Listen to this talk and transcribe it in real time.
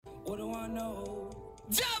What do I know?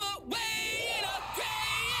 Java way in a gray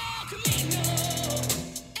El Camino.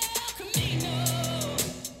 El Camino.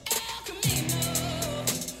 El Camino.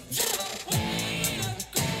 Java way in a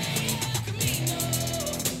gray El Camino.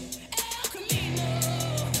 El Camino.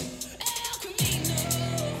 El Camino.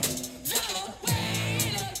 Java way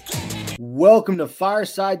in a gray. Welcome to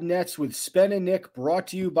Fireside Nets with Spen and Nick, brought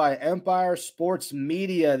to you by Empire Sports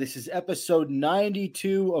Media. This is episode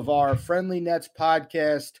 92 of our Friendly Nets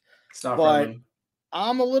podcast. It's not But friendly.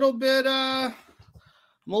 I'm a little bit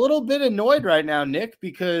annoyed right now, Nick,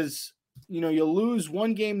 because you lose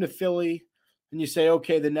one game to Philly and you say,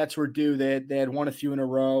 okay, the Nets were due. They had won a few in a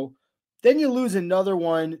row. Then you lose another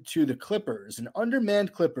one to the Clippers, an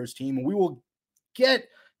undermanned Clippers team. And we will get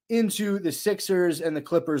into the Sixers and the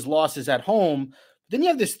Clippers losses at home. Then you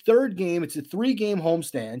have this third game. It's a 3-game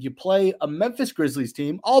homestand. You play a Memphis Grizzlies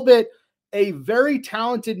team, albeit a very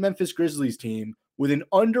talented Memphis Grizzlies team with an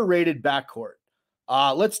underrated backcourt.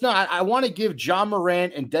 I want to give Ja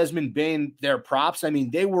Morant and Desmond Bane their props. I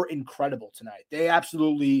mean, they were incredible tonight. They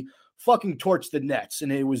absolutely fucking torched the Nets,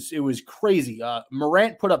 and it was crazy.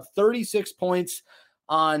 Morant put up 36 points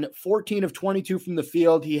on 14 of 22 from the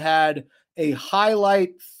field. He had a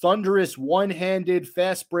highlight, thunderous, one-handed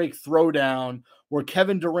fast break throwdown where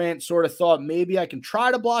Kevin Durant sort of thought maybe I can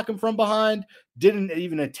try to block him from behind, didn't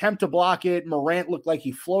even attempt to block it. Morant looked like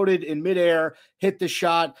he floated in midair, hit the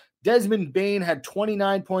shot. Desmond Bane had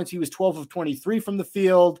 29 points. He was 12 of 23 from the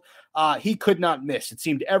field. He could not miss. It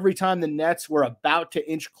seemed every time the Nets were about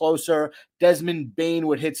to inch closer, Desmond Bane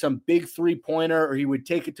would hit some big three-pointer or he would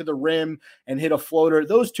take it to the rim and hit a floater.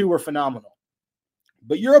 Those two were phenomenal.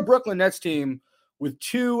 But you're a Brooklyn Nets team with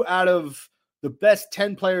 2 out of the best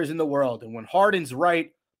 10 players in the world. And when Harden's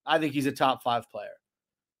right, I think he's a top 5 player.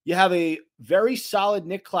 You have a very solid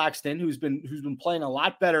Nick Claxton who's been playing a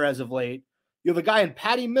lot better as of late. You have a guy in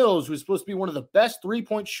Patty Mills who's supposed to be one of the best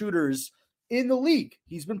three-point shooters in the league.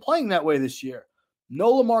 He's been playing that way this year.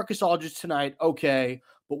 No LaMarcus Aldridge tonight, okay.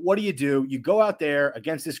 But what do? You go out there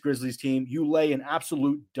against this Grizzlies team, you lay an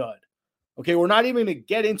absolute dud. Okay, we're not even going to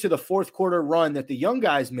get into the fourth quarter run that the young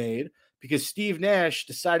guys made because Steve Nash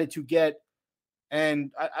decided to get,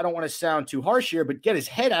 and I don't want to sound too harsh here, but get his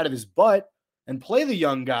head out of his butt and play the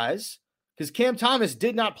young guys because Cam Thomas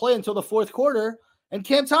did not play until the fourth quarter, and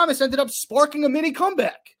Cam Thomas ended up sparking a mini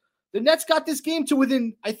comeback. The Nets got this game to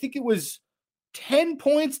within, I think it was 10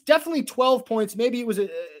 points, definitely 12 points. Maybe it was, I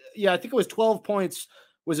think it was 12 points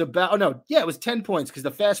it was 10 points because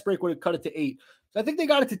the fast break would have cut it to 8. So I think they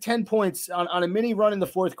got it to 10 points on a mini run in the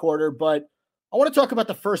fourth quarter. But I want to talk about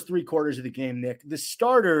the first 3 quarters of the game, Nick. The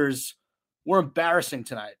starters were embarrassing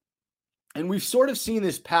tonight. And we've sort of seen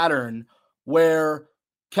this pattern where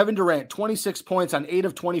Kevin Durant, 26 points on 8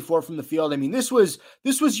 of 24 from the field. I mean, this was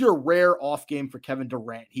your rare off game for Kevin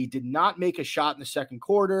Durant. He did not make a shot in the second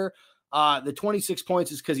quarter. The 26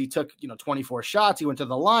 points is because he took 24 shots. He went to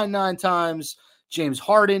the line 9 times. James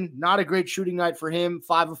Harden, not a great shooting night for him,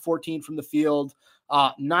 5 of 14 from the field,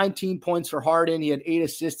 19 points for Harden. He had 8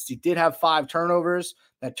 assists. He did have 5 turnovers.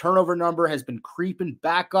 That turnover number has been creeping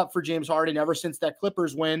back up for James Harden ever since that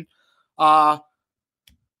Clippers win. What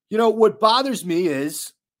bothers me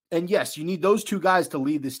is, and yes, you need those 2 guys to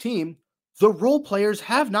lead this team, the role players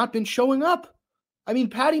have not been showing up. I mean,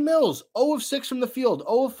 Patty Mills, 0 of 6 from the field,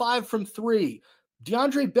 0 of 5 from 3.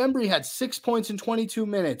 DeAndre Bembry had 6 points in 22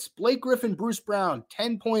 minutes. Blake Griffin, Bruce Brown,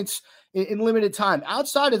 10 points in limited time.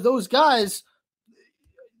 Outside of those guys,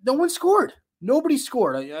 no one scored. Nobody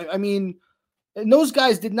scored. I mean, and those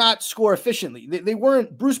guys did not score efficiently. They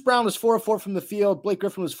weren't. Bruce Brown was 4 of 4 from the field. Blake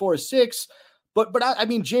Griffin was 4 of 6. But I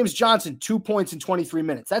mean, James Johnson, 2 points in 23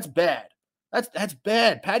 minutes. That's bad. That's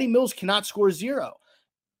bad. Patty Mills cannot score 0.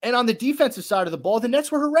 And on the defensive side of the ball, the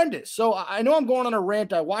Nets were horrendous. So I know I'm going on a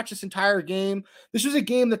rant. I watched this entire game. This was a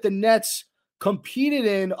game that the Nets competed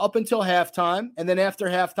in up until halftime. And then after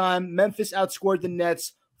halftime, Memphis outscored the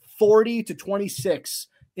Nets 40-26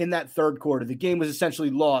 in that third quarter. The game was essentially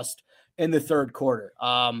lost in the third quarter.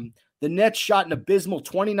 The Nets shot an abysmal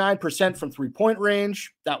 29% from three-point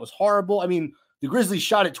range. That was horrible. I mean, the Grizzlies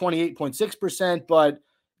shot at 28.6%, but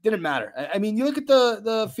didn't matter. I mean, you look at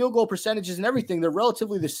the field goal percentages and everything; they're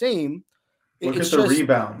relatively the same. Look at the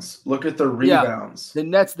rebounds.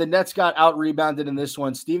 Yeah, the Nets got out rebounded in this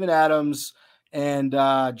one. Steven Adams and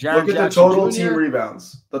Jaren Look at Jackson the total Jr. team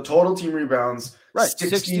rebounds. The total team rebounds. Right,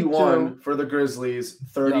 61 62 for the Grizzlies,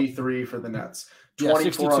 33 for the Nets.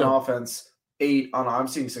 24 on offense, 8 on. I'm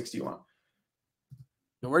seeing 61.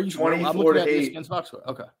 Where are you? 24 to 8 against box score.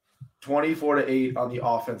 Okay. 24-8 on the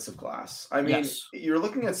offensive glass. I mean, Yes. You're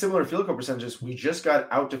looking at similar field goal percentages. We just got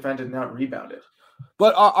out defended and out rebounded.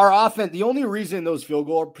 But our offense, the only reason those field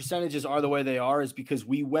goal percentages are the way they are is because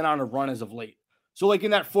we went on a run as of late. So, like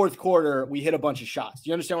in that fourth quarter, we hit a bunch of shots. Do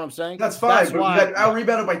you understand what I'm saying? That's fine, but we got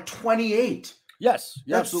out-rebounded by 28. Yes.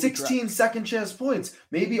 That's 16 second chance points.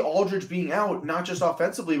 Maybe Aldridge being out, not just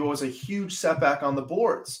offensively, but was a huge setback on the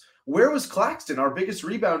boards. Where was Claxton? Our biggest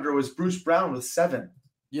rebounder was Bruce Brown with 7.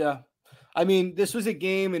 Yeah. I mean, this was a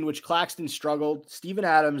game in which Claxton struggled. Steven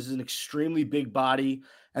Adams is an extremely big body,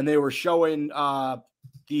 and they were showing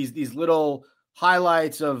these little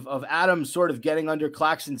highlights of Adams sort of getting under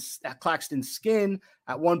Claxton's skin.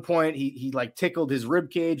 At one point, he like tickled his rib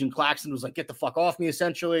cage, and Claxton was like, "Get the fuck off me!"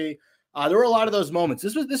 Essentially, there were a lot of those moments.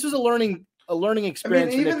 This was a learning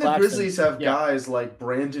experience. I mean, even the Grizzlies have guys like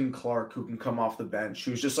Brandon Clark who can come off the bench,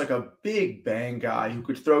 who's just like a big bang guy who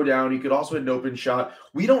could throw down. He could also hit an open shot.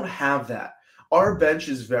 We don't have that. Our bench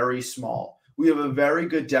is very small. We have a very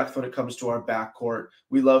good depth when it comes to our backcourt.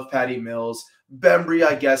 We love Patty Mills. Bembry,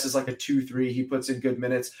 I guess, is like a 2-3. He puts in good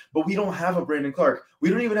minutes, but we don't have a Brandon Clark. We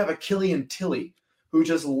don't even have a Killian Tilly, who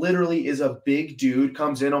just literally is a big dude,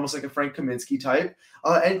 comes in almost like a Frank Kaminsky type,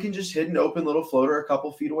 and can just hit an open little floater a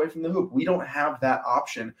couple feet away from the hoop. We don't have that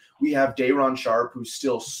option. We have Day'Ron Sharpe, who's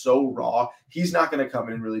still so raw. He's not going to come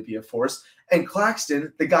in and really be a force. And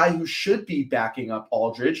Claxton, the guy who should be backing up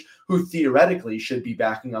Aldridge, who theoretically should be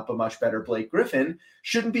backing up a much better Blake Griffin,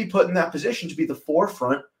 shouldn't be put in that position to be the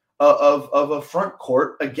forefront of a front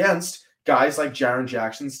court against guys like Jaren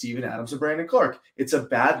Jackson, Steven Adams, and Brandon Clark. It's a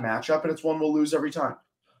bad matchup, and it's one we'll lose every time.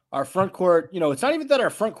 Our front court, it's not even that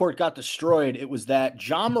our front court got destroyed. It was that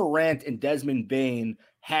John Morant and Desmond Bane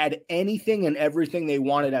had anything and everything they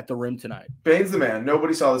wanted at the rim tonight. Bane's the man.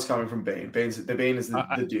 Nobody saw this coming from Bane. Bane is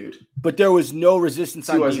the dude. But there was no resistance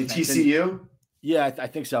on defense. Was he TCU? Yeah, I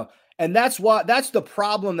think so. And that's the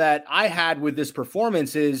problem that I had with this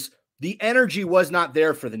performance is the energy was not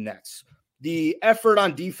there for the Nets. The effort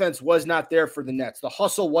on defense was not there for the Nets. The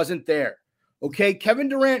hustle wasn't there. Okay, Kevin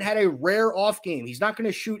Durant had a rare off game. He's not going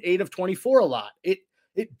to shoot 8 of 24 a lot. It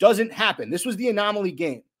doesn't happen. This was the anomaly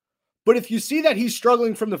game. But if you see that he's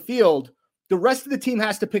struggling from the field, the rest of the team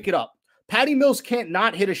has to pick it up. Patty Mills can't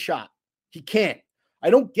not hit a shot. He can't. I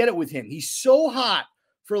don't get it with him. He's so hot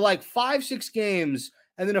for like 5-6 games,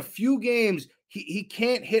 and then a few games, he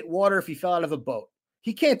can't hit water if he fell out of a boat.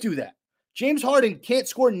 He can't do that. James Harden can't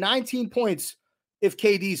score 19 points if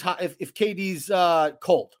KD's hot, if KD's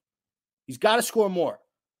cold. He's got to score more.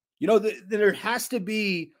 There has to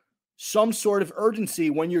be some sort of urgency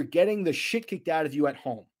when you're getting the shit kicked out of you at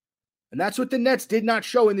home. And that's what the Nets did not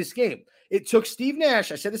show in this game. It took Steve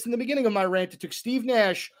Nash, I said this in the beginning of my rant, it took Steve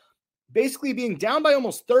Nash basically being down by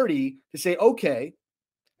almost 30 to say, okay.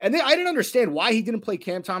 And then I didn't understand why he didn't play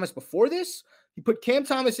Cam Thomas before this. He put Cam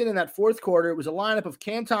Thomas in that fourth quarter. It was a lineup of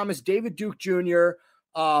Cam Thomas, David Duke Jr.,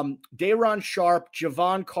 Day'Ron Sharpe,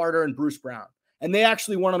 Javon Carter, and Bruce Brown. And they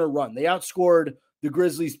actually went on a run. They outscored the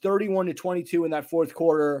Grizzlies 31-22 in that fourth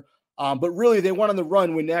quarter. But really, they went on the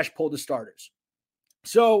run when Nash pulled the starters.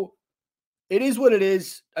 So it is what it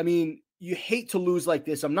is. I mean, you hate to lose like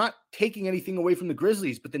this. I'm not taking anything away from the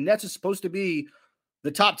Grizzlies, but the Nets is supposed to be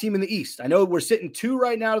the top team in the East. I know we're sitting 2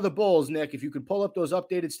 right now to the Bulls, Nick. If you could pull up those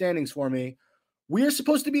updated standings for me. We are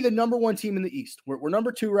supposed to be the number 1 team in the East. We're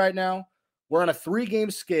number 2 right now. We're on a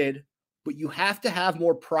 3-game skid, but you have to have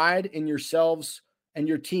more pride in yourselves and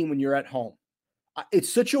your team when you're at home.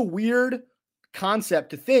 It's such a weird concept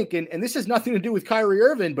to think, and this has nothing to do with Kyrie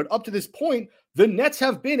Irving, but up to this point, the Nets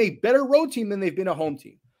have been a better road team than they've been a home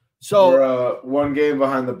team. So we're 1 game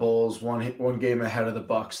behind the Bulls, one game ahead of the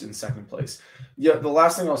Bucks in second place. Yeah, the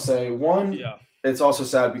last thing I'll say, it's also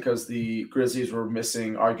sad because the Grizzlies were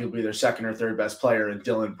missing arguably their second or third best player in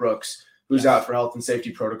Dylan Brooks, who's out for health and safety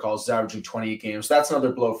protocols, is averaging 28 games. So that's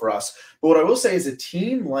another blow for us. But what I will say is a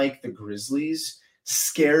team like the Grizzlies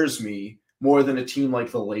scares me more than a team like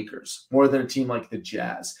the Lakers, more than a team like the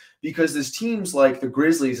Jazz. Because there's teams like the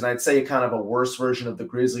Grizzlies, and I'd say kind of a worse version of the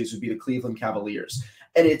Grizzlies would be the Cleveland Cavaliers.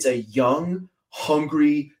 And it's a young,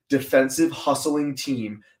 hungry, defensive, hustling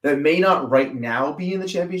team that may not right now be in the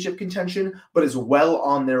championship contention, but is well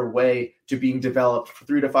on their way to being developed for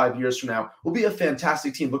 3 to 5 years from now. Will be a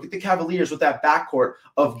fantastic team. Look at the Cavaliers with that backcourt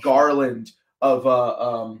of Garland,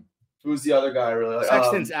 of who's the other guy really?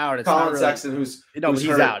 Sexton's out. It's Colin Sexton, who's he's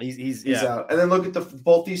hurt. Out. He's out. And then look at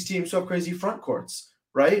both these teams who have crazy front courts.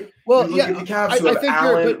 Right? Well, you look at the Cavs who have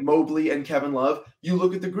Allen, Mobley, and Kevin Love. You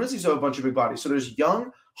look at the Grizzlies who have a bunch of big bodies. So there's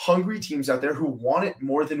young, hungry teams out there who want it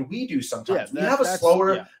more than we do sometimes. We have a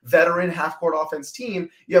slower, veteran, half-court offense team.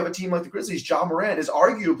 You have a team like the Grizzlies. Ja Morant is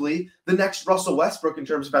arguably the next Russell Westbrook in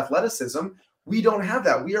terms of athleticism. We don't have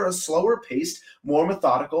that. We are a slower paced, more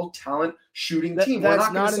methodical, talent shooting team. We're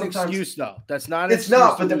That's not an sometimes... excuse, though. That's not an It's excuse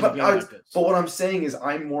not, to lose a game like this. but what I'm saying is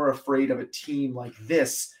I'm more afraid of a team like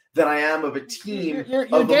this than I am of a team. You're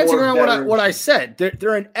of a dancing more around veteran what I team. said.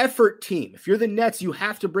 They're an effort team. If you're the Nets, you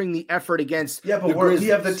have to bring the effort against Yeah, but the we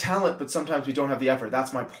have the Grizzlies. talent, but sometimes we don't have the effort.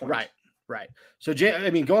 That's my point. Right. So,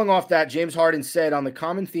 going off that, James Harden said on the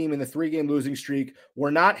common theme in the 3-game losing streak, we're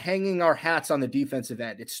not hanging our hats on the defensive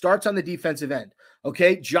end. It starts on the defensive end.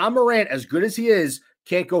 Okay. John Morant, as good as he is,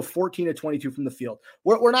 can't go 14 to 22 from the field.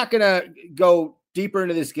 We're not going to go deeper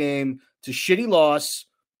into this game. It's a shitty loss.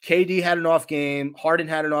 KD had an off game. Harden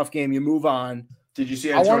had an off game. You move on. Did you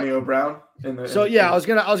see Antonio Brown? I was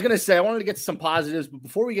gonna say I wanted to get to some positives, but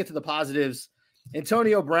before we get to the positives,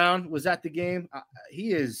 Antonio Brown was at the game.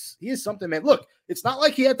 He is something, man. Look, it's not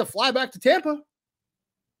like he had to fly back to Tampa,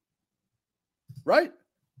 right?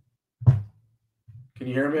 Can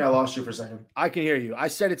you hear me? I lost you for a second. I can hear you. I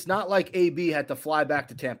said it's not like AB had to fly back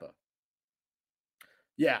to Tampa.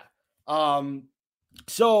 Yeah.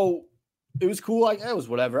 So it was cool. Like, it was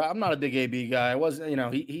whatever. I'm not a big AB guy. I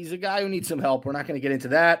wasn't, he's a guy who needs some help. We're not going to get into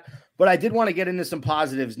that, but I did want to get into some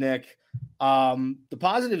positives, Nick. The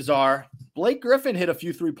positives are Blake Griffin hit a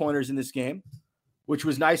few 3-pointers in this game, which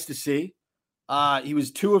was nice to see. He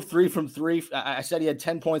was 2 of 3 from 3. I said he had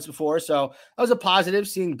 10 points before, so that was a positive,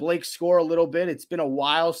 seeing Blake score a little bit. It's been a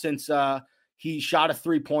while since he shot a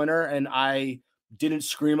 3-pointer, and I didn't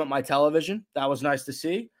scream at my television. That was nice to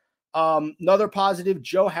see. Another positive,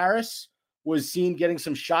 Joe Harris was seen getting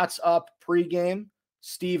some shots up pregame.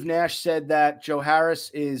 Steve Nash said that Joe Harris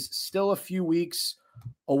is still a few weeks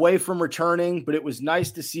away from returning, but it was nice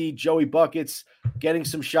to see Joey Buckets getting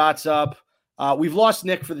some shots up. We've lost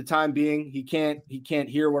Nick for the time being. He can't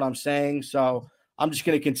hear what I'm saying, so I'm just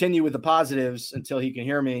going to continue with the positives until he can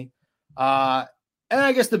hear me. And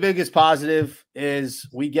I guess the biggest positive is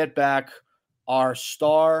we get back our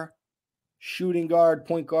star shooting guard,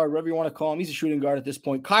 point guard, whatever you want to call him. He's a shooting guard at this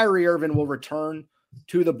point. Kyrie Irving will return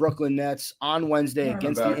to the Brooklyn Nets on Wednesday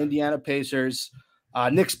against the Indiana Pacers.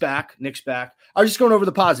 Nick's back. I was just going over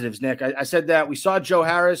the positives, Nick. I said that we saw Joe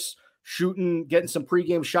Harris shooting, getting some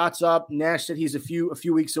pregame shots up. Nash said he's a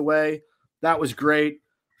few weeks away. That was great.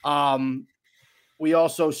 We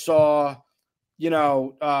also saw,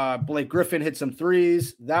 Blake Griffin hit some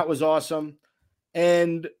threes. That was awesome.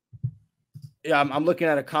 And yeah, I'm looking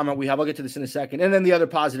at a comment we have. I'll get to this in a second. And then the other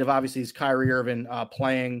positive, obviously, is Kyrie Irving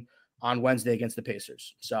playing on Wednesday against the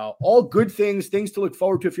Pacers. So all good things to look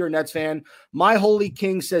forward to if you're a Nets fan. My Holy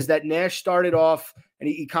King says that Nash started off, and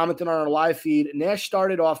he commented on our live feed, Nash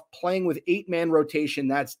started off playing with 8-man rotation.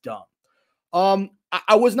 That's dumb.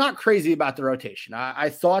 I was not crazy about the rotation. I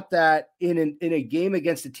thought that in a game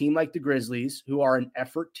against a team like the Grizzlies, who are an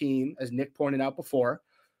effort team, as Nick pointed out before,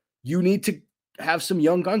 you need to have some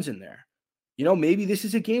young guns in there. Maybe this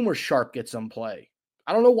is a game where Sharp gets some play.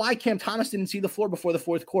 I don't know why Cam Thomas didn't see the floor before the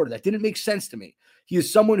fourth quarter. That didn't make sense to me. He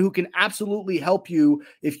is someone who can absolutely help you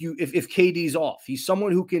if KD's off. He's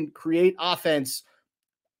someone who can create offense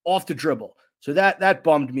off the dribble. So that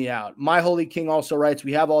bummed me out. My Holy King also writes,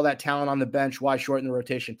 we have all that talent on the bench. Why shorten the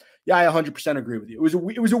rotation? Yeah, I 100% agree with you.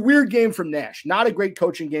 It was a weird game from Nash. Not a great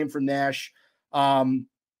coaching game from Nash. I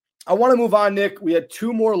want to move on, Nick. We had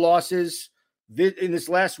 2 more losses in this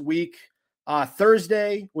last week.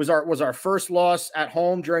 Thursday was our first loss at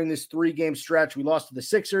home during this 3-game stretch. We lost to the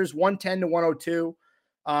Sixers, 110-102.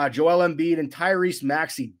 Joel Embiid and Tyrese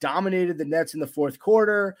Maxey dominated the Nets in the fourth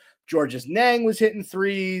quarter. Georges Niang was hitting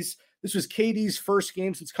threes. This was KD's first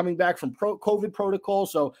game since coming back from COVID protocol,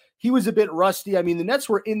 so he was a bit rusty. I mean, the Nets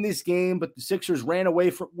were in this game, but the Sixers ran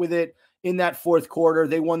away with it in that fourth quarter.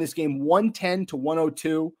 They won this game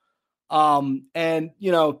 110-102. And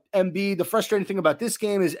Embiid, the frustrating thing about this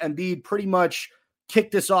game is Embiid pretty much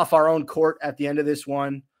kicked us off our own court at the end of this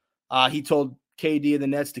one. He told KD and the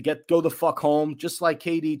Nets to go the fuck home, just like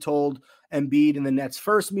KD told Embiid in the Nets'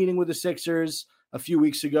 first meeting with the Sixers a few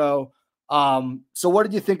weeks ago. So what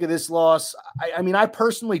did you think of this loss? I mean, I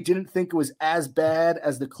personally didn't think it was as bad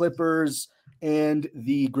as the Clippers and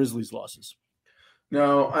the Grizzlies losses.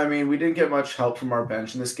 No, I mean, we didn't get much help from our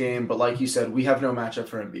bench in this game, but like you said, we have no matchup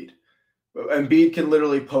for Embiid. Embiid can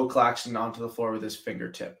literally poke Claxton onto the floor with his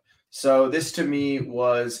fingertip. So this to me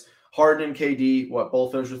was Harden and KD,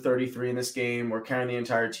 both those were 33 in this game. We're carrying the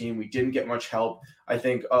entire team. We didn't get much help. I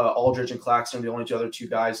think Aldridge and Claxton are the only other 2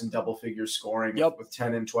 guys in double figures scoring with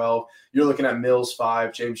 10 and 12. You're looking at Mills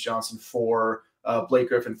 5, James Johnson 4, Blake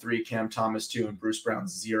Griffin 3, Cam Thomas 2, and Bruce Brown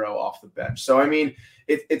 0 off the bench. So, I mean,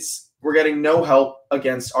 it's We're getting no help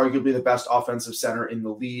against arguably the best offensive center in the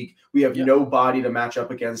league. We have nobody to match up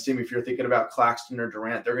against him. If you're thinking about Claxton or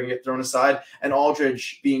Durant, they're going to get thrown aside. And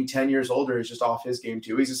Aldridge, being 10 years older, is just off his game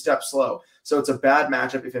too. He's a step slow. So it's a bad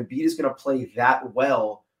matchup. If Embiid is going to play that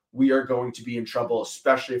well, we are going to be in trouble,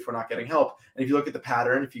 especially if we're not getting help. And if you look at the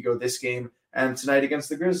pattern, if you go this game and tonight against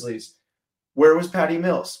the Grizzlies, where was Patty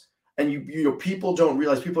Mills? And you people don't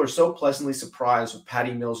realize, people are so pleasantly surprised with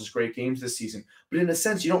Patty Mills' great games this season. But in a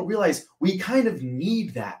sense, you don't realize we kind of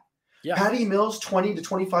need that. Yeah. Patty Mills, 20 to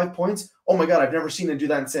 25 points. Oh my God, I've never seen him do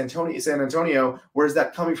that in San Antonio. Where's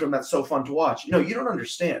that coming from? That's so fun to watch. You don't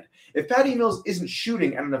understand. If Patty Mills isn't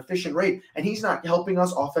shooting at an efficient rate and he's not helping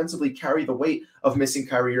us offensively carry the weight of missing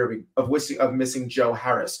Kyrie Irving, of missing Joe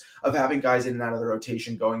Harris, of having guys in and out of the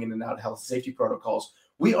rotation, going in and out of health and safety protocols,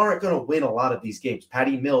 we aren't going to win a lot of these games.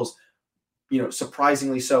 Patty Mills,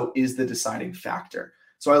 surprisingly so, is the deciding factor.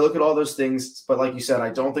 So I look at all those things, but like you said, I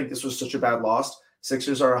don't think this was such a bad loss.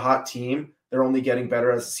 Sixers are a hot team. They're only getting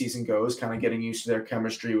better as the season goes, kind of getting used to their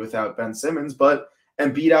chemistry without Ben Simmons, but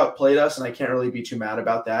Embiid outplayed us, and I can't really be too mad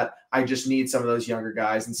about that. I just need some of those younger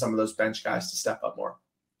guys and some of those bench guys to step up more.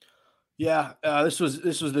 Yeah, this was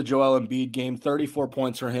the Joel Embiid game. 34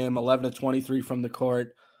 points for him, 11 to 23 from the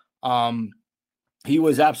court. He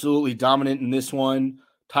was absolutely dominant in this one.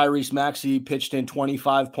 Tyrese Maxey pitched in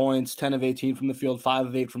 25 points, 10 of 18 from the field, 5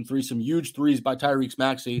 of 8 from three. Some huge threes by Tyrese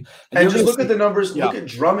Maxey. And just look at the numbers. Yeah. Look at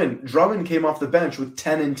Drummond. Drummond came off the bench with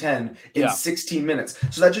 10 and 10 in 16 minutes.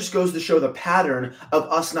 So that just goes to show the pattern of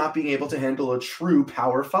us not being able to handle a true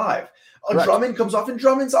power five. Drummond comes off, and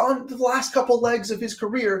Drummond's on the last couple legs of his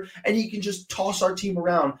career, and he can just toss our team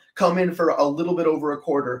around, come in for a little bit over a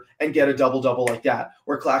quarter, and get a double-double like that,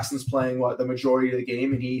 where Claxton's playing, the majority of the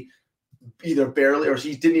game, and he either barely or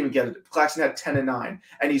he didn't even get it. Claxton had 10 and 9,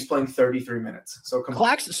 and he's playing 33 minutes. So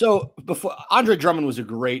Claxton. So before, Andre Drummond was a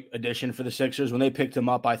great addition for the Sixers. When they picked him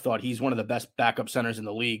up, I thought he's one of the best backup centers in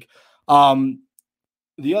the league.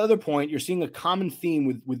 The other point, you're seeing a common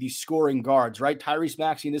theme with these scoring guards, right? Tyrese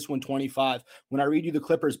Maxey in this one, 25. When I read you the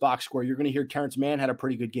Clippers box score, you're going to hear Terrence Mann had a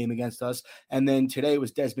pretty good game against us. And then today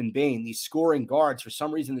was Desmond Bane. These scoring guards, for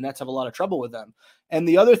some reason, the Nets have a lot of trouble with them. And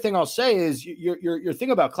the other thing I'll say is your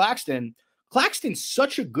thing about Claxton. Claxton's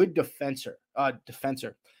such a good defensor.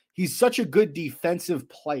 He's such a good defensive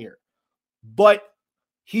player. But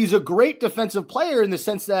he's a great defensive player in the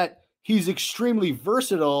sense that he's extremely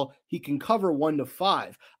versatile. He can cover 1 to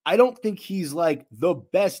 5. I don't think he's like the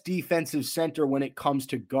best defensive center when it comes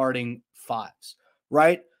to guarding fives,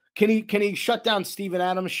 right? Can he shut down Steven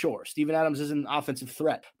Adams? Sure. Steven Adams is an offensive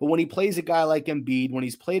threat. But when he plays a guy like Embiid, when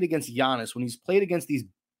he's played against Giannis, when he's played against these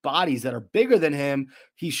bodies that are bigger than him,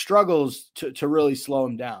 he struggles to really slow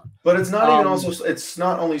him down. But it's not even also, it's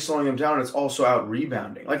not only slowing him down, it's also out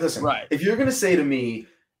rebounding. Like, listen, if you're going to say to me,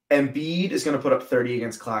 Embiid is going to put up 30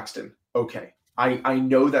 against Claxton, okay, I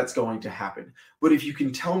know that's going to happen. But if you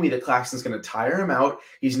can tell me that Claxton's going to tire him out,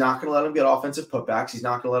 he's not going to let him get offensive putbacks, he's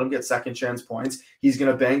not going to let him get second chance points, he's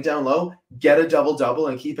going to bang down low, get a double-double,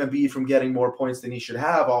 and keep Embiid from getting more points than he should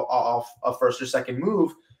have off a first or second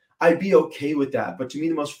move, I'd be okay with that. But to me,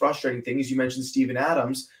 the most frustrating thing is you mentioned Steven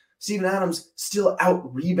Adams. Steven Adams still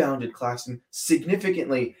out-rebounded Claxton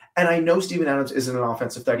significantly. And I know Steven Adams isn't an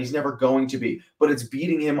offensive threat. He's never going to be. But it's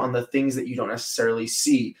beating him on the things that you don't necessarily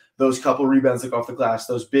see. Those couple rebounds like off the glass,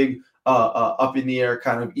 those big up-in-the-air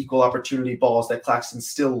kind of equal opportunity balls that Claxton's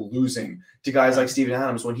still losing to guys like Steven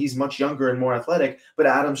Adams when he's much younger and more athletic. But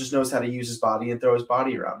Adams just knows how to use his body and throw his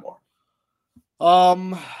body around more.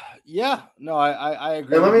 Yeah. No, I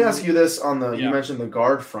agree. And let me ask you this on the you mentioned the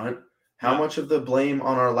guard front. How much of the blame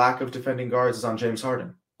on our lack of defending guards is on James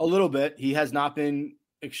Harden? A little bit. He has not been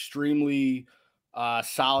extremely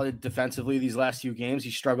solid defensively these last few games.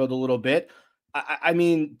 He struggled a little bit. I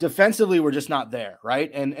mean, defensively, we're just not there,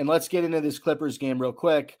 right? And let's get into this Clippers game real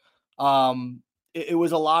quick. It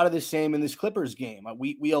was a lot of the same in this Clippers game.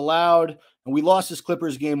 We allowed, and we lost this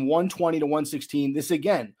Clippers game 120 to 116. This,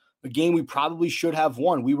 again, a game we probably should have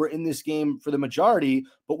won. We were in this game for the majority,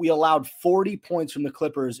 but we allowed 40 points from the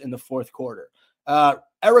Clippers in the fourth quarter.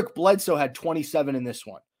 Eric Bledsoe had 27 in this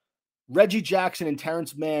one. Reggie Jackson and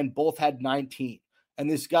Terrence Mann both had 19. And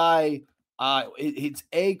this guy, it's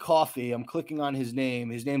A. Coffee. I'm clicking on his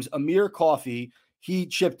name. His name's Amir Coffee. He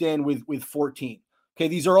chipped in with 14. Okay,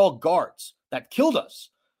 these are all guards that killed us.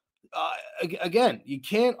 Again, you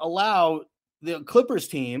can't allow the Clippers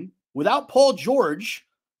team without Paul George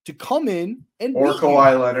to come in and or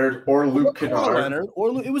Kawhi Leonard or Luke Kennard.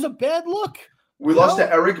 It was a bad look. We lost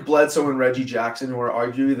to Eric Bledsoe and Reggie Jackson, who are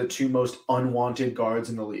arguably the two most unwanted guards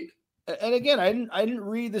in the league. And again, I didn't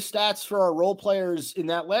read the stats for our role players in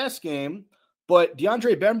that last game, But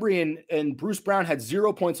DeAndre Bembry and Bruce Brown had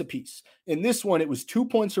 0 points apiece. In this one, it was 2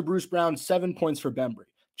 points for Bruce Brown, 7 points for Bembry.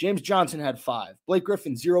 James Johnson had 5. Blake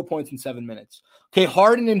Griffin, 0 points in 7 minutes. Okay,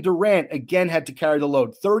 Harden and Durant again had to carry the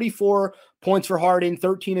load. 34 points for Harden,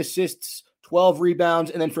 13 assists, 12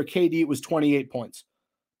 rebounds, and then for KD, it was 28 points.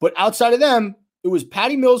 But outside of them, it was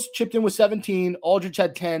Patty Mills chipped in with 17. Aldridge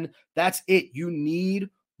had 10. That's it. You need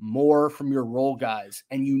more from your role guys,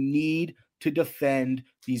 and you need to defend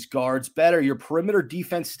these guards better. Your perimeter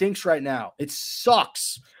defense stinks right now. It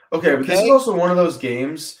sucks. Okay, but this is also one of those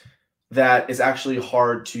games that is actually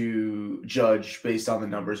hard to judge based on the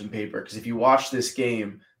numbers in paper. Because if you watch this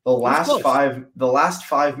game, the last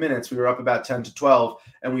 5 minutes, we were up about 10-12,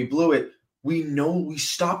 and we blew it. We know we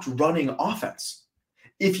stopped running offense.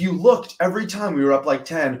 If you looked, every time we were up like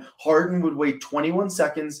 10, Harden would wait 21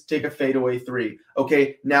 seconds, take a fadeaway 3.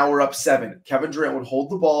 Okay, now we're up 7. Kevin Durant would hold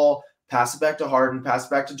the ball, pass it back to Harden, pass it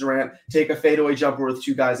back to Durant, take a fadeaway jumper with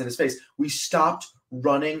 2 guys in his face. We stopped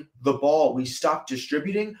running the ball. We stopped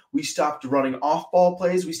distributing. We stopped running off-ball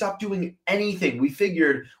plays. We stopped doing anything. We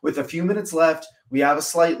figured with a few minutes left, we have a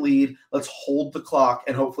slight lead. Let's hold the clock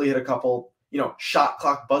and hopefully hit a couple, shot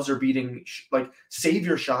clock buzzer beating,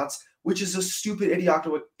 savior shots, which is a stupid,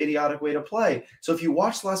 idiotic way to play. So if you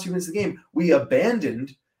watch the last few minutes of the game, we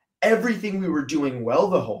abandoned everything we were doing well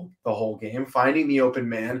the whole game, finding the open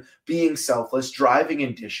man, being selfless, driving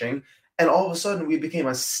and dishing, and all of a sudden we became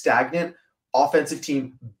a stagnant offensive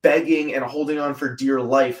team begging and holding on for dear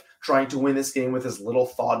life, trying to win this game with as little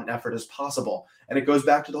thought and effort as possible. And it goes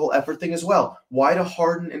back to the whole effort thing as well. Why do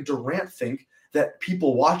Harden and Durant think that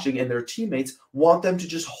people watching and their teammates want them to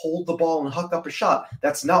just hold the ball and huck up a shot?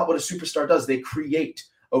 That's not what a superstar does. They create,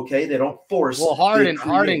 okay? They don't force. Well, Harden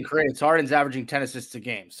creates. Harden's averaging 10 assists a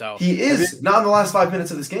game. So he is not in the last 5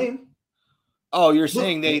 minutes of this game. Oh, you're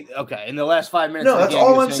saying in the last 5 minutes. No, of the that's game,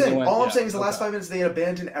 all I'm saying. All I'm saying is the last 5 minutes they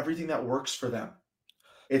abandoned everything that works for them.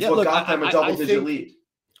 It's what look, got them a double-digit lead.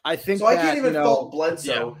 I think so. I can't even fault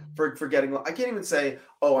Bledsoe for getting. I can't even say,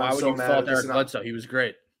 "Oh, I'm so mad at Eric Bledsoe. He was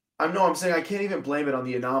great." I'm saying I can't even blame it on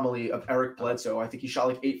the anomaly of Eric Bledsoe. I think he shot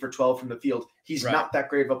like 8 for 12 from the field. He's not that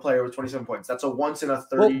great of a player with 27 points. That's a once in a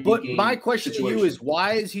 30 But game my question situation. to you is,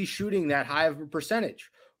 why is he shooting that high of a percentage?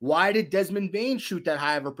 Why did Desmond Bane shoot that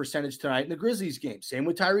high of a percentage tonight in the Grizzlies game? Same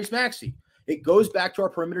with Tyrese Maxey. It goes back to our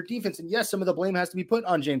perimeter defense. And yes, some of the blame has to be put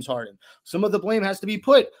on James Harden. Some of the blame has to be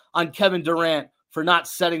put on Kevin Durant for not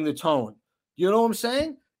setting the tone. You know what I'm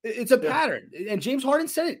saying? It's a pattern. And James Harden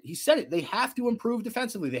said it. He said it. They have to improve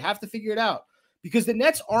defensively. They have to figure it out because the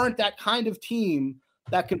Nets aren't that kind of team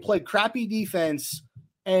that can play crappy defense.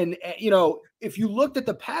 And, if you looked at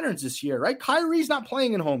the patterns this year, right? Kyrie's not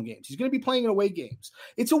playing in home games. He's going to be playing in away games.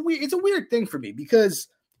 It's a weird thing for me because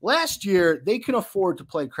last year they can afford to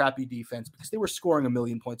play crappy defense because they were scoring 1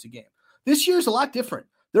 million points a game. This year's a lot different.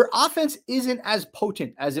 Their offense isn't as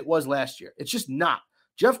potent as it was last year. It's just not.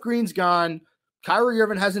 Jeff Green's gone. Kyrie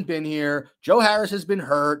Irving hasn't been here. Joe Harris has been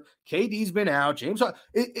hurt. KD's been out. James,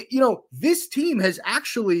 this team has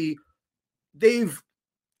they've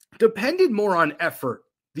depended more on effort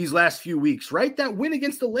these last few weeks, right? That win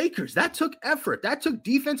against the Lakers, that took effort. That took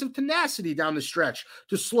defensive tenacity down the stretch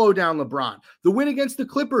to slow down LeBron. The win against the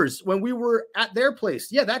Clippers when we were at their place,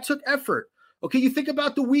 that took effort. Okay, you think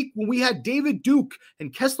about the week when we had David Duke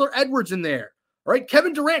and Kessler Edwards in there, all right?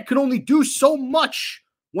 Kevin Durant could only do so much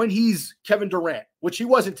when he's Kevin Durant, which he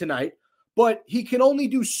wasn't tonight, but he can only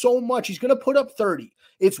do so much. He's going to put up 30.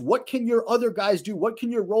 It's what can your other guys do? What can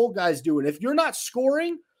your role guys do? And if you're not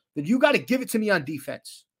scoring, then you got to give it to me on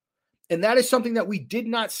defense. And that is something that we did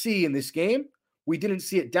not see in this game. We didn't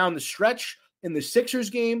see it down the stretch in the Sixers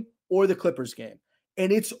game or the Clippers game.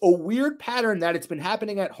 And it's a weird pattern that it's been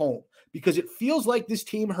happening at home because it feels like this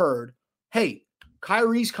team heard, hey,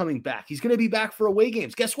 Kyrie's coming back. He's going to be back for away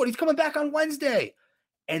games. Guess what? He's coming back on Wednesday.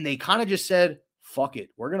 And they kind of just said, fuck it.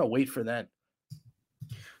 We're going to wait for then.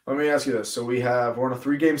 Let me ask you this. So we're on a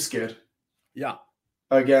 3-game skid. Yeah.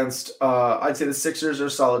 Against, I'd say the Sixers are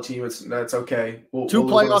a solid team. That's okay. We'll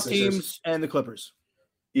playoff teams and the Clippers.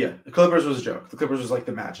 Yeah, the Clippers was a joke. The Clippers was like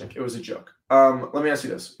the Magic. It was a joke. Let me ask you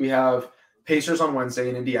this. We have Pacers on Wednesday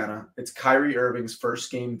in Indiana. It's Kyrie Irving's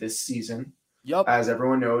first game this season. Yep. As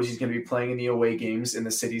everyone knows, he's going to be playing in the away games in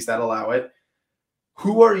the cities that allow it.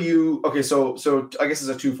 Who are you? Okay, so I guess it's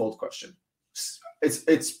a twofold question.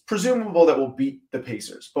 It's presumable that we'll beat the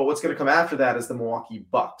Pacers, but what's going to come after that is the Milwaukee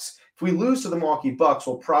Bucks. If we lose to the Milwaukee Bucks,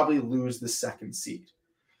 we'll probably lose the 2nd seed.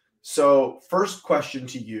 So first question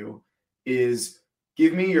to you is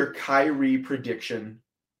give me your Kyrie prediction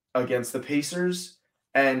against the Pacers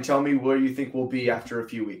and tell me where you think we'll be after a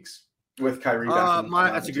few weeks. with Kyrie back?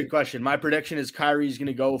 That's a good question. My prediction is Kyrie's going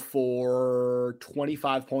to go for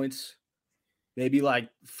 25 points, maybe like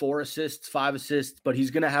 4 assists, 5 assists, but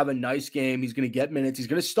he's going to have a nice game. He's going to get minutes. He's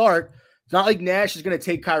going to start. It's not like Nash is going to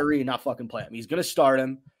take Kyrie and not fucking play him. He's going to start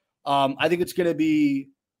him. I think it's going to be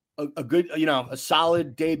a good, a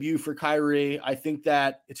solid debut for Kyrie. I think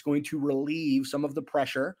that it's going to relieve some of the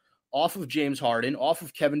pressure off of James Harden, off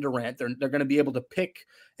of Kevin Durant. They're going to be able to pick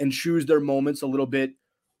and choose their moments a little bit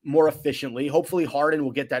more efficiently. Hopefully Harden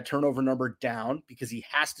will get that turnover number down because he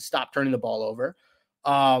has to stop turning the ball over.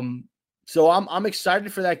 So I'm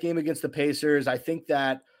excited for that game against the Pacers. I think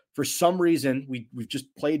that for some reason we've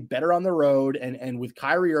just played better on the road, and with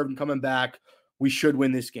Kyrie Irving coming back, we should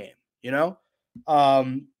win this game,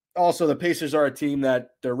 Also, the Pacers are a team that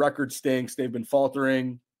their record stinks. They've been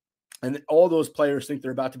faltering, and all those players think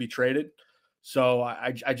they're about to be traded. So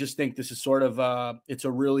I just think this is sort of it's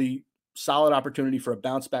a really solid opportunity for a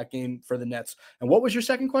bounce back game for the Nets. And what was your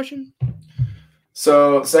second question?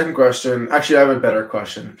 So second question, actually, I have a better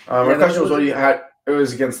question. My question was what you had. It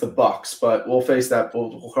was against the Bucks, but we'll face that.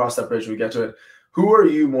 We'll cross that bridge when we get to it. Who are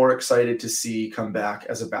you more excited to see come back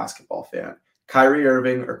as a basketball fan? Kyrie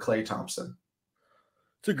Irving or Klay Thompson?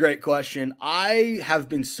 It's a great question. I have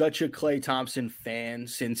been such a Klay Thompson fan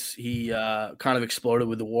since he kind of exploded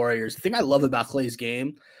with the Warriors. The thing I love about Klay's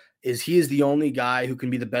game is he is the only guy who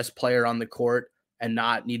can be the best player on the court and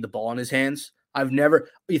not need the ball in his hands.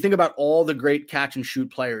 You think about all the great catch and shoot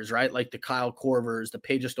players, right? Like the Kyle Korvers, the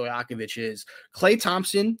Peja Stojakovic's. Klay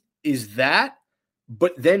Thompson is that,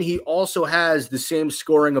 but then he also has the same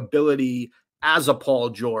scoring ability as a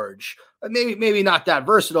Paul George. Maybe not that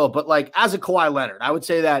versatile, but like as a Kawhi Leonard. I would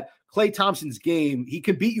say that Klay Thompson's game, he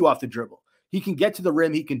can beat you off the dribble. He can get to the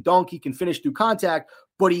rim, he can dunk, he can finish through contact,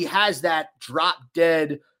 but he has that drop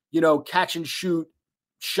dead, catch and shoot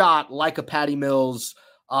shot like a Patty Mills,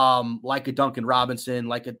 like a Duncan Robinson,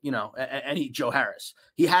 like any Joe Harris.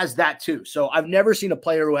 He has that too. So I've never seen a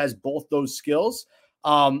player who has both those skills.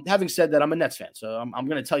 Having said that, I'm a Nets fan, so I'm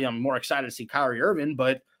going to tell you I'm more excited to see Kyrie Irving,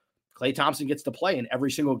 but Klay Thompson gets to play in every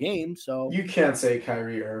single game. So you can't say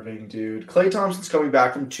Kyrie Irving, dude. Klay Thompson's coming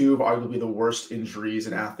back from 2 of arguably the worst injuries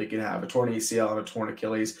an athlete can have, a torn ACL and a torn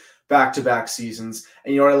Achilles, back-to-back seasons.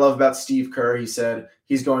 And you know what I love about Steve Kerr? He said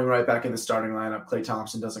he's going right back in the starting lineup. Klay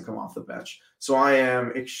Thompson doesn't come off the bench. So I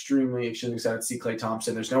am extremely, extremely excited to see Klay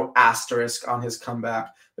Thompson. There's no asterisk on his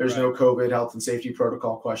comeback. There's no COVID health and safety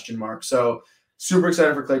protocol question mark. So super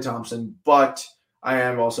excited for Klay Thompson, but I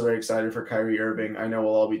am also very excited for Kyrie Irving. I know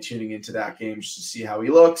we'll all be tuning into that game just to see how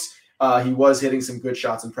he looks. He was hitting some good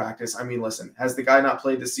shots in practice. I mean, listen, has the guy not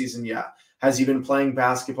played this season? Yeah. Has he been playing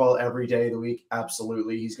basketball every day of the week?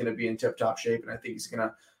 Absolutely. He's going to be in tip-top shape, and I think he's going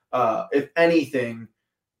to, if anything,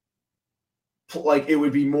 like it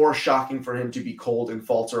would be more shocking for him to be cold and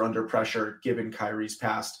falter under pressure given Kyrie's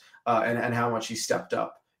past and how much he stepped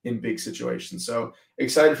up in big situations. So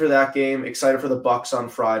excited for that game, excited for the Bucks on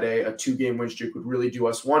Friday. A 2-game win streak would really do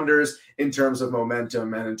us wonders in terms of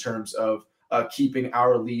momentum and in terms of keeping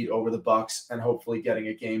our lead over the Bucks and hopefully getting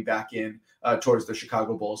a game back in towards the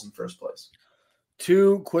Chicago Bulls in first place.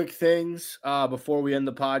 2 quick things before we end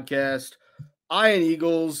the podcast. Iron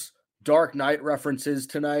Eagles Dark Knight references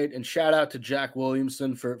tonight, and shout out to Jack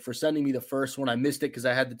Williamson for sending me the first one. I missed it because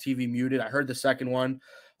I had the TV muted. I heard the second one.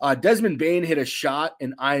 Desmond Bane hit a shot,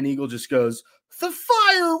 and Iron Eagle just goes, "The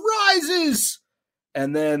fire rises!"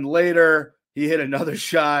 And then later, he hit another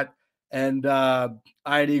shot, and Iron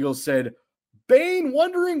Eagle said, "Bane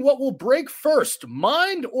wondering what will break first,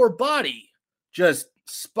 mind or body?" Just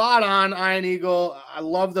spot on, Iron Eagle. I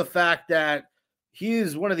love the fact that he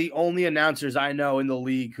is one of the only announcers I know in the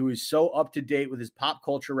league who is so up to date with his pop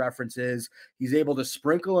culture references. He's able to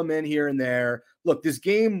sprinkle them in here and there. Look, this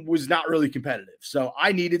game was not really competitive, so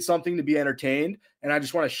I needed something to be entertained, and I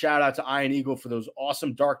just want to shout out to Iron Eagle for those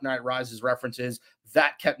awesome Dark Knight Rises references.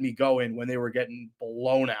 That kept me going when they were getting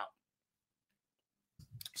blown out.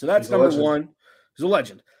 So that's number one. He's a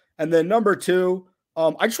legend. And then number 2,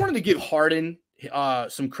 I just wanted to give Harden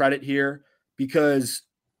some credit here because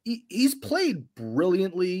he's played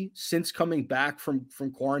brilliantly since coming back from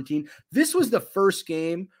quarantine. This was the first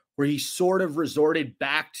game where he sort of resorted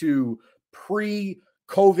back to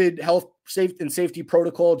pre-COVID health safety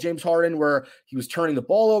protocol James Harden, where he was turning the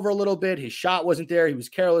ball over a little bit. His shot wasn't there. He was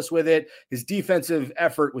careless with it. His defensive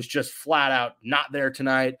effort was just flat out not there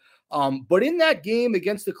tonight. But in that game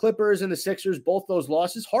against the Clippers and the Sixers, both those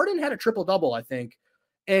losses, Harden had a triple-double, I think.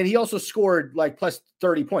 And he also scored like plus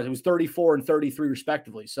 30 points. It was 34 and 33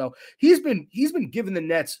 respectively. So he's been giving the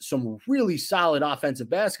Nets some really solid offensive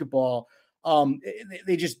basketball.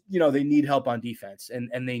 They just, they need help on defense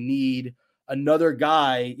and they need another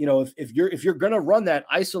guy, if you're going to run that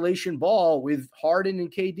isolation ball with Harden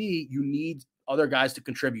and KD, you need other guys to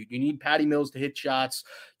contribute. You need Patty Mills to hit shots.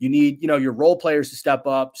 You need, your role players to step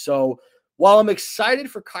up. So while I'm excited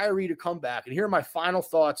for Kyrie to come back, and here are my final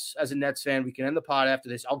thoughts as a Nets fan, we can end the pod after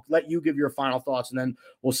this. I'll let you give your final thoughts and then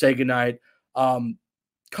we'll say goodnight.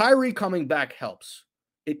 Kyrie coming back helps.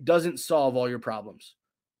 It doesn't solve all your problems.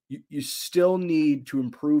 You still need to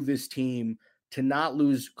improve this team to not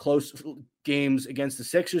lose close games against the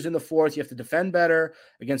Sixers in the fourth. You have to defend better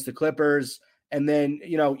against the Clippers. And then,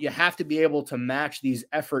 you have to be able to match these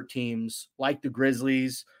effort teams like the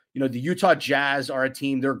Grizzlies. The Utah Jazz are a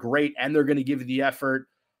team. They're great, and they're going to give you the effort.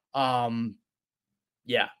 So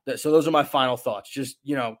those are my final thoughts. Just,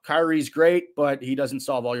 Kyrie's great, but he doesn't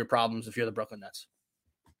solve all your problems if you're the Brooklyn Nets.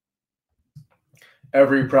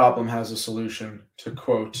 Every problem has a solution, to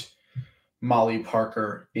quote Molly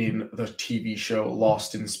Parker in the TV show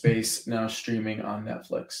Lost in Space, now streaming on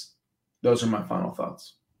Netflix. Those are my final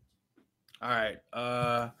thoughts. All right.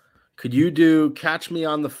 Could you do Catch You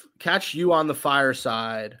on the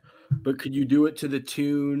Fireside, but could you do it to the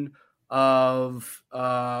tune of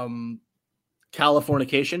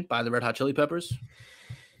Californication by the Red Hot Chili Peppers?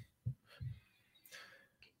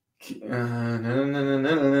 No,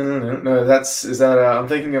 I'm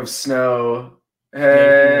thinking of Snow.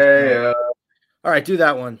 Hey, all right, do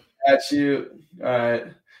that one. Catch you. All right.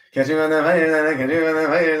 Catch you on the fire line, catch you on the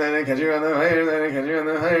fire line, catch you on the fire line, catch you on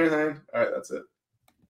the fire line. All right, that's it.